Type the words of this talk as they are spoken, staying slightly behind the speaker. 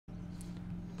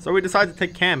So we decided to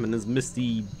take camp in this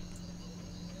misty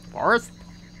forest.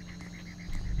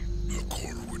 The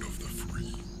Corwid of the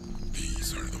Free.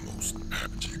 These are the most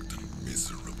abject and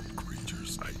miserable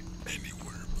creatures I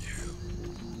anywhere beheld.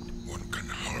 One can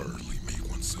hardly make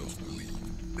oneself believe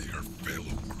they are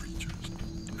fellow creatures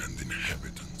and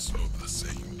inhabitants of the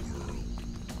same world.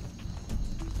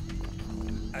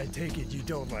 I take it you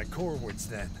don't like Corwids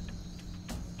then?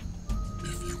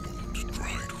 If you want to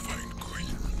try to find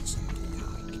coherence in the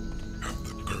world, have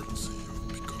the courtesy of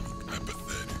becoming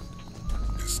apathetic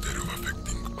instead of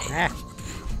affecting others with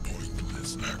your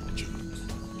pointless actions.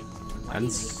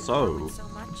 And so,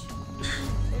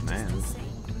 man,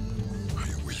 I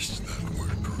wish that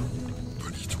were true,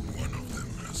 but each one of them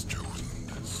has chosen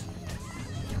this.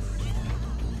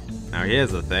 now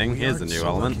here's the thing. Here's a new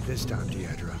element. This time,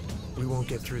 Deidre. We won't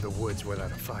get through the woods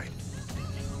without a fight.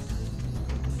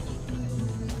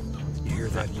 You hear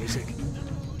that music?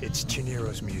 It's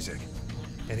Chinero's music,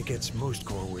 and it gets most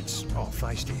Corwids all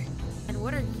feisty. And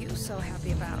what are you so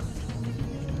happy about?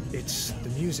 It's the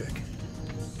music.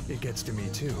 It gets to me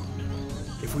too.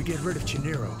 If we get rid of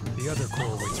Chinero, the other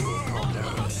Corwids will calm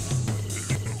down.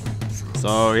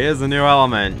 So here's the new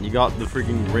element. You got the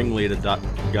freaking ringleader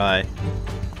guy.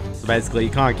 So basically,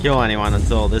 you can't kill anyone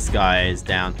until this guy is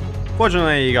down.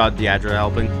 Fortunately, you got Deidre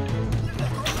helping.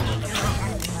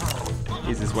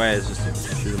 Easiest way is just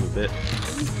to shoot him a bit.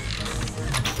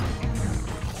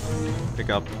 Pick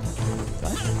up.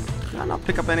 Did I not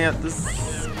pick up any of this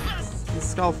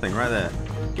skull thing right there?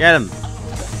 Get him!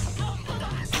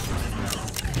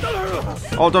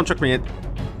 Oh, don't chuck me in.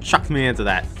 Chuck me into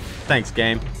that. Thanks,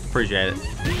 game. Appreciate it.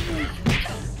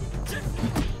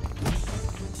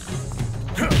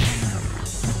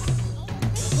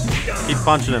 Keep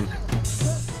punching him.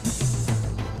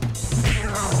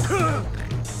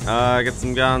 Get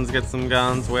some guns, get some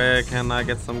guns. Where can I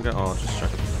get some guns? Oh, just chuck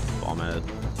a bomb at it.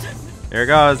 Here it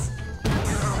goes.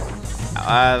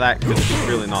 That could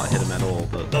really not hit him at all,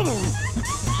 but...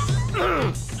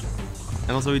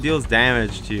 And also he deals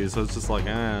damage to you, so it's just like,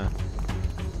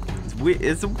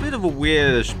 it's a bit of a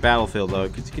weirdish battlefield though,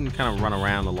 because you can kind of run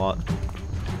around a lot.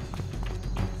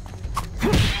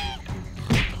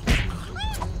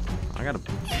 I gotta...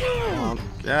 Come on,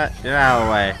 get out of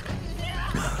the way.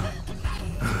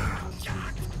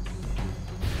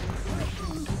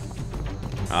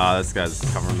 Ah, this guy's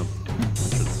covering the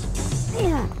entrance.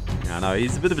 Yeah, no,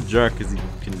 he's a bit of a jerk because he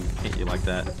can hit you like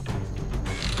that.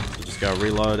 So just go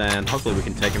reload and hopefully we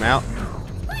can take him out.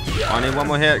 I need one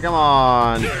more hit, come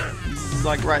on! He's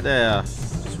like right there.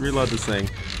 Just reload this thing.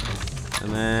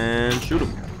 And then shoot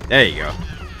him. There you go.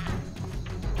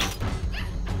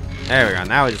 There we go,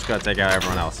 now we just gotta take out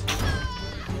everyone else.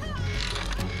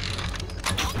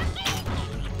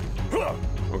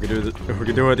 We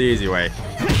can do it the easy way.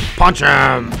 Punch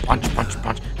him! Punch, punch,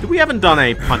 punch. Dude, we haven't done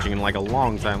any punching in like a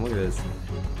long time. Look at this.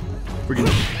 Freaking...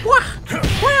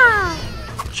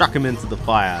 Chuck him into the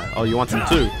fire. Oh, you want some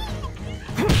too?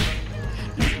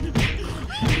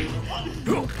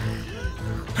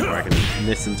 Or I can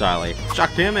miss entirely.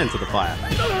 Chuck him into the fire.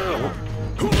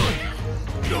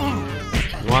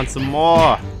 You want some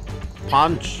more?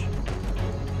 Punch.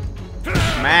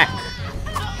 Smack.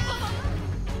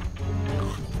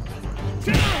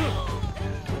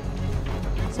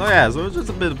 So yeah, so it's just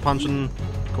a bit of punching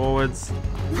Corwids.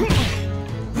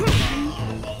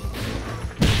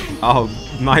 Oh,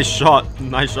 nice shot,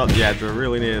 Deidre.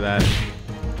 Really needed that.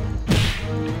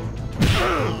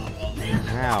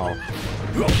 Ow.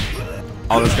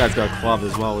 Oh, this guy's got a club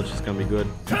as well, which is gonna be good.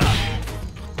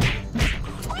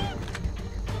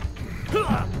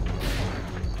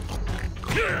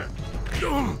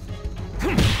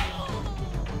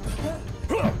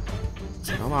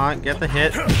 Come on, get the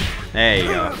hit. There you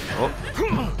go. Oh.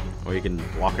 Or you can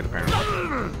block it apparently.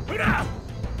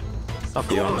 Stop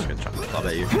you, I'm just gonna chuck the club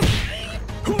at you.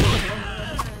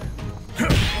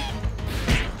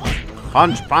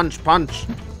 Punch, punch, punch.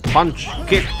 Punch,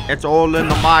 kick, it's all in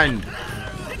the mind.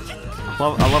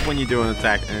 I love when you do an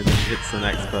attack and it hits the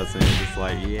next person and you're just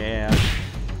like, yeah.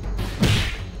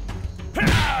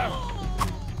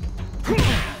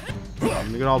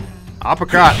 Good old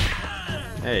uppercut.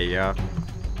 There you go.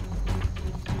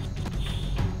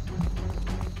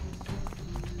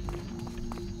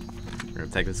 We're gonna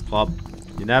take this club.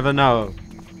 You never know.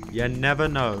 You never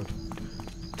know.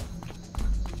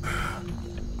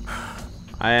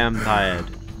 I am tired.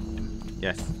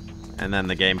 Yes. And then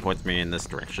the game points me in this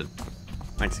direction.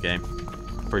 Thanks, game.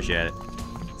 Appreciate it.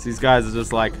 So these guys are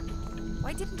just like...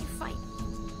 Why didn't you fight?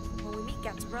 When we meet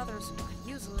Gat's brothers, we could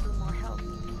use a little more help.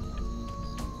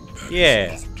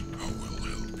 Yeah.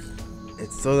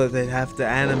 It's so that they'd have to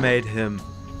animate him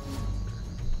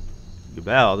Good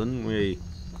bell, didn't we?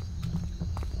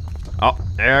 Oh,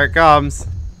 there it comes.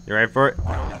 You ready for it?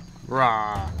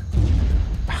 Rah.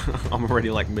 I'm already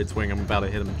like mid-swing. I'm about to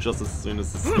hit him just as soon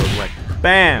as this goes away.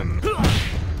 Bam!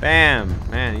 Bam!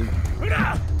 Man,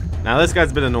 now this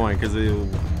guy's a bit annoying because he'll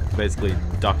basically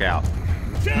duck out.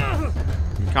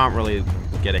 You can't really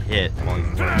get a hit while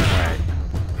he's running away.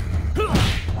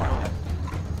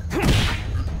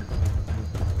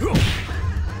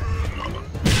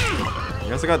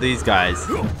 You also got these guys,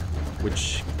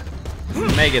 which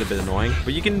may get a bit annoying,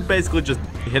 but you can basically just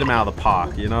hit them out of the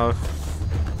park, you know?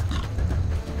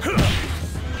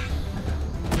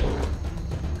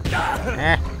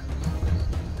 Eh.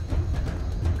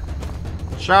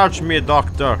 Charge me,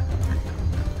 doctor.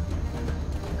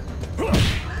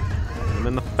 I'm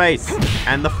in the face.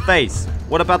 And the face.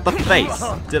 What about the face?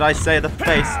 Did I say the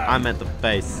face? I meant the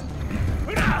face.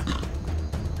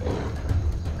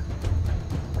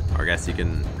 I guess you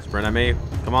can sprint at me.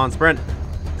 Come on, sprint.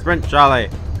 Sprint, Charlie.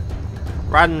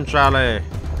 Run, Charlie.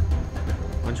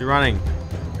 Aren't you running?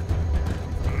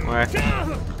 Where?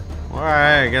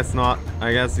 Alright, I guess not.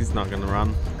 I guess he's not gonna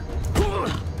run.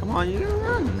 Come on, you can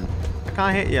run. I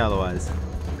can't hit you otherwise.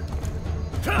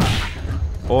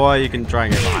 Or you can try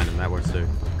and get behind him, that works too.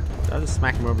 Did I just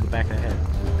smack him over the back of the head?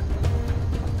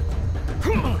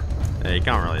 Yeah, you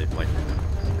can't really, like,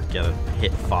 get a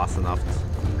hit fast enough.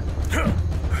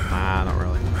 Nah, not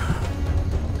really.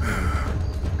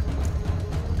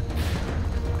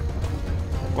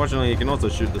 Fortunately, you can also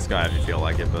shoot this guy if you feel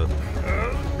like it, but...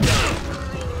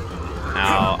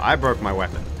 Now, I broke my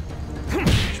weapon.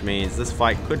 Which means this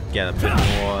fight could get a bit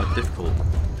more difficult.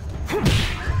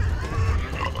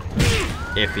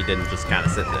 If he didn't just kind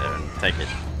of sit there and take it.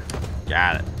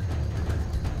 Got it.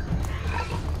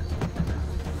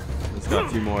 Let's got a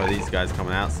few more of these guys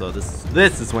coming out, so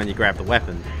this is when you grab the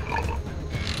weapon.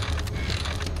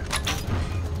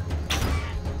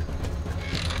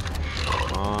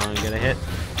 Come on, get a hit.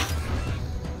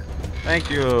 Thank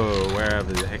you,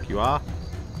 wherever the heck you are.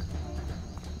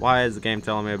 Why is the game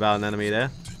telling me about an enemy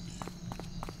there?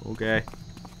 Okay.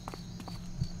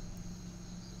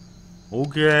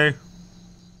 Okay.